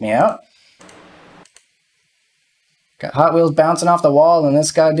almost took me out. Got Hot Wheels bouncing off the wall and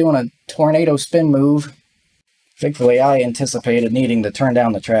this guy doing a tornado spin move. Thankfully, I anticipated needing to turn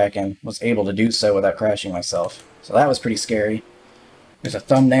down the track and was able to do so without crashing myself. So that was pretty scary. There's a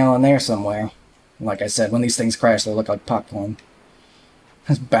thumbnail in there somewhere. And like I said, when these things crash, they look like popcorn.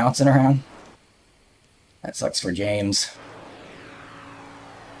 Just bouncing around. That sucks for James.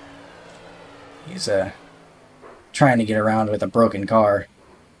 He's trying to get around with a broken car.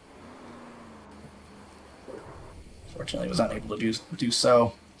 Fortunately, was unable to do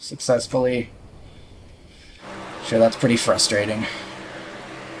so successfully. Sure, that's pretty frustrating.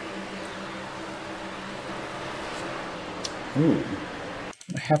 Ooh,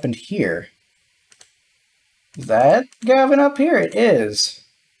 what happened here? Is that Gavin up here? It is.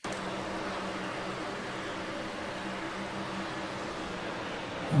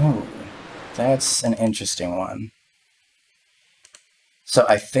 Ooh, that's an interesting one. So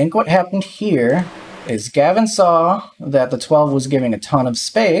I think what happened here is Gavin saw that the 12 was giving a ton of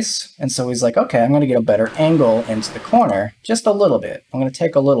space, and so he's like, okay, I'm going to get a better angle into the corner, just a little bit. I'm going to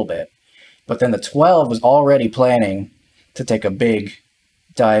take a little bit. But then the 12 was already planning to take a big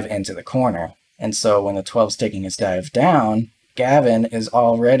dive into the corner. And so when the 12's taking his dive down, Gavin is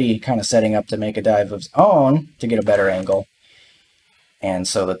already kind of setting up to make a dive of his own to get a better angle. And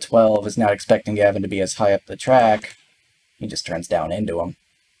so the 12 is not expecting Gavin to be as high up the track. He just turns down into him.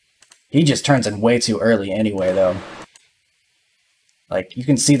 He just turns in way too early anyway, though. Like, you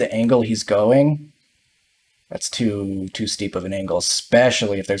can see the angle he's going. That's too steep of an angle,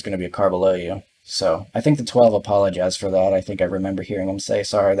 especially if there's going to be a car below you. So, I think the 12 apologized for that. I think I remember hearing him say,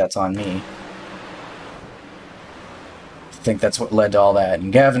 sorry, that's on me. I think that's what led to all that.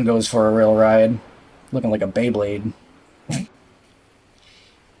 And Gavin goes for a real ride, looking like a Beyblade.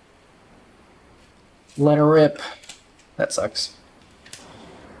 Let her rip. That sucks.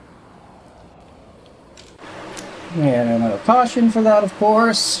 And another caution for that, of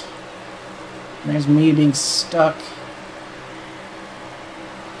course. There's me being stuck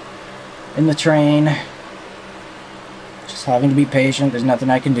in the train. Just having to be patient. There's nothing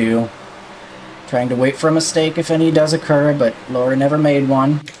I can do. Trying to wait for a mistake if any does occur, but Laura never made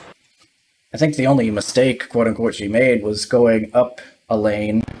one. I think the only mistake, quote-unquote, she made was going up a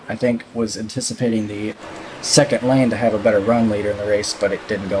lane. I think was anticipating the second lane to have a better run later in the race, but it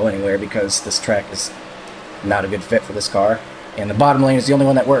didn't go anywhere because this track is not a good fit for this car, and the bottom lane is the only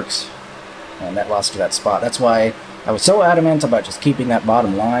one that works, and that lost her that spot. That's why I was so adamant about just keeping that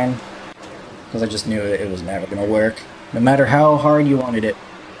bottom line, because I just knew that it was never going to work, no matter how hard you wanted it.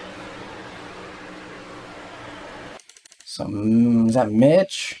 So, is that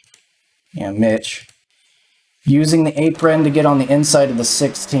Mitch? Yeah, Mitch. Using the apron to get on the inside of the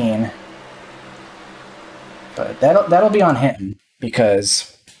 16. But that'll be on him,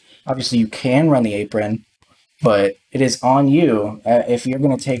 because obviously you can run the apron, but it is on you if you're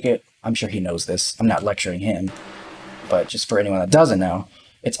going to take it. I'm sure he knows this. I'm not lecturing him. But just for anyone that doesn't know,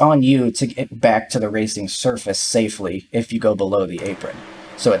 it's on you to get back to the racing surface safely if you go below the apron.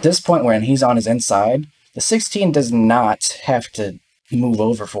 So at this point when he's on his inside, the 16 does not have to move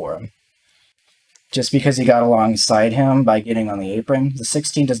over for him. Just because he got alongside him by getting on the apron, the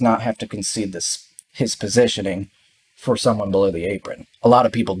 16 does not have to concede his positioning for someone below the apron. A lot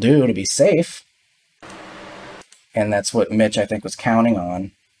of people do to be safe. And that's what Mitch, I think, was counting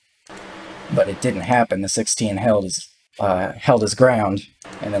on. But it didn't happen. The 16 held his ground,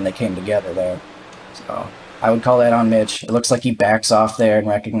 and then they came together there. So I would call that on Mitch. It looks like he backs off there and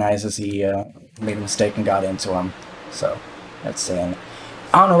recognizes he made a mistake and got into him. So that's an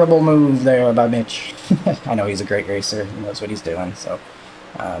honorable move there by Mitch. I know he's a great racer. He knows what he's doing. So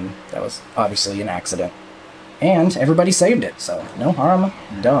that was obviously an accident. And everybody saved it, so no harm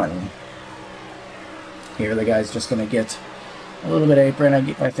done. Here the guy's just going to get a little bit apron,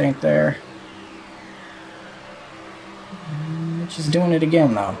 I think, there. Mitch is doing it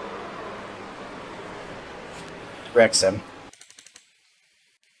again, though. Wrecks him.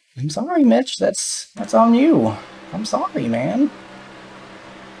 I'm sorry, Mitch. That's on you. I'm sorry, man.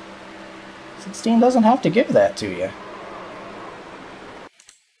 16 doesn't have to give that to you.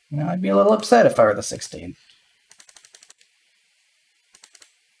 You know, I'd be a little upset if I were the 16.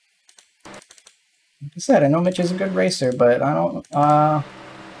 Like I said, I know Mitch is a good racer, but I don't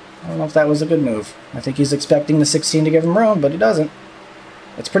know if that was a good move. I think he's expecting the 16 to give him room, but he doesn't.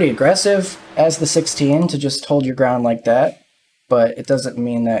 It's pretty aggressive as the 16 to just hold your ground like that, but it doesn't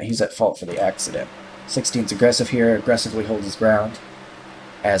mean that he's at fault for the accident. 16's aggressive here, aggressively holds his ground,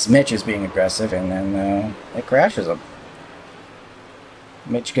 as Mitch is being aggressive, and then it crashes him.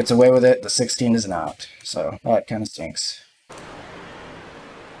 Mitch gets away with it, the 16 is not, so that kind of stinks.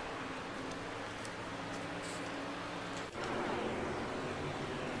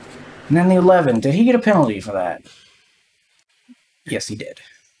 And then the 11, did he get a penalty for that? Yes, he did.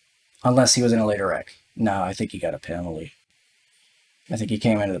 Unless he was in a later wreck. No, I think he got a penalty. I think he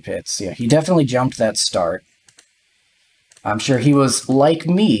came into the pits. Yeah, he definitely jumped that start. I'm sure he was, like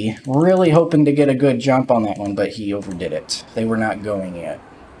me, really hoping to get a good jump on that one, but he overdid it. They were not going yet.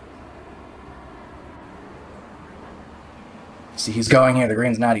 See, he's going here. The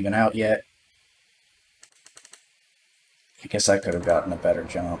green's not even out yet. I guess I could have gotten a better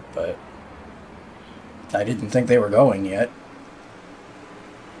jump, but I didn't think they were going yet.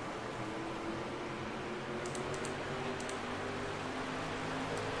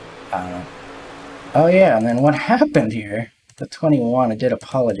 Oh yeah, and then what happened here, the 21, I did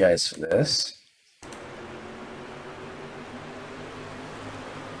apologize for this.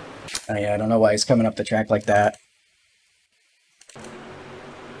 Oh yeah, I don't know why he's coming up the track like that.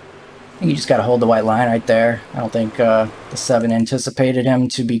 You just got to hold the white line right there. I don't think the 7 anticipated him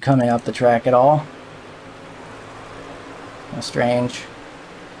to be coming up the track at all. That's strange.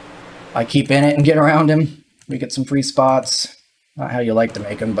 I keep in it and get around him. We get some free spots. Not how you like to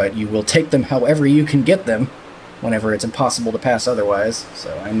make them, but you will take them however you can get them whenever it's impossible to pass otherwise.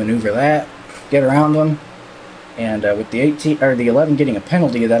 So I maneuver that, get around them, and with the 18 or the 11 getting a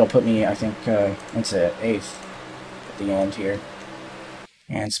penalty, that'll put me, I think, into 8th at the end here.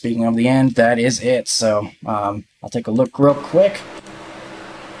 And speaking of the end, that is it. So I'll take a look real quick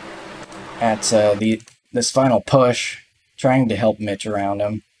at this final push, trying to help Mitch around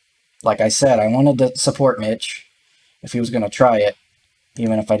him. Like I said, I wanted to support Mitch if he was going to try it,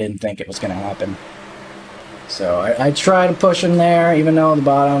 even if I didn't think it was going to happen. So I try to push him there, even though the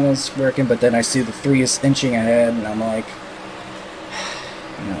bottom is working, but then I see the 3 is inching ahead, and I'm like,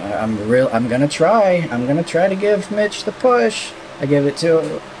 you know, I'm going to try. I'm going to try to give Mitch the push. I give it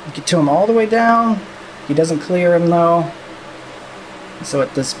to him all the way down. He doesn't clear him, though. So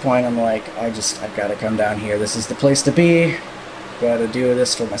at this point, I'm like, I've got to come down here. This is the place to be. Got to do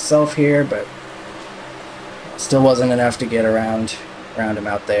this for myself here, but still wasn't enough to get around him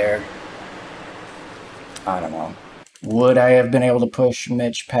out there. I don't know. Would I have been able to push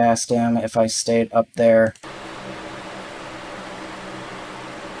Mitch past him if I stayed up there?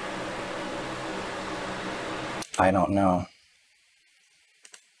 I don't know.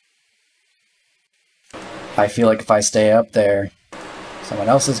 I feel like if I stay up there, someone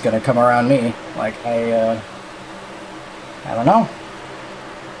else is going to come around me. Like, I don't know.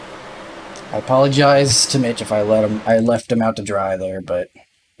 I apologize to Mitch if I left him out to dry there, but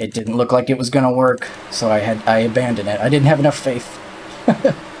it didn't look like it was going to work, so I abandoned it. I didn't have enough faith.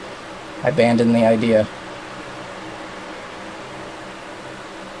 I abandoned the idea.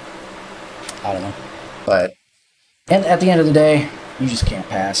 I don't know. But, and at the end of the day, you just can't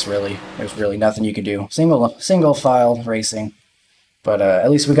pass, really. There's really nothing you can do. Single file racing. But at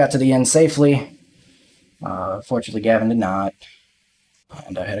least we got to the end safely. Fortunately, Gavin did not.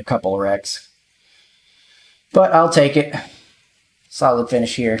 And I had a couple of wrecks. But I'll take it. Solid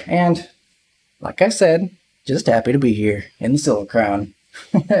finish here. And, like I said, just happy to be here in the Silver Crown.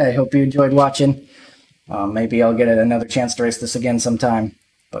 I hope you enjoyed watching. Maybe I'll get another chance to race this again sometime.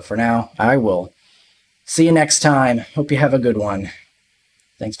 But for now, I will see you next time. Hope you have a good one.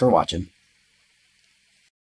 Thanks for watching.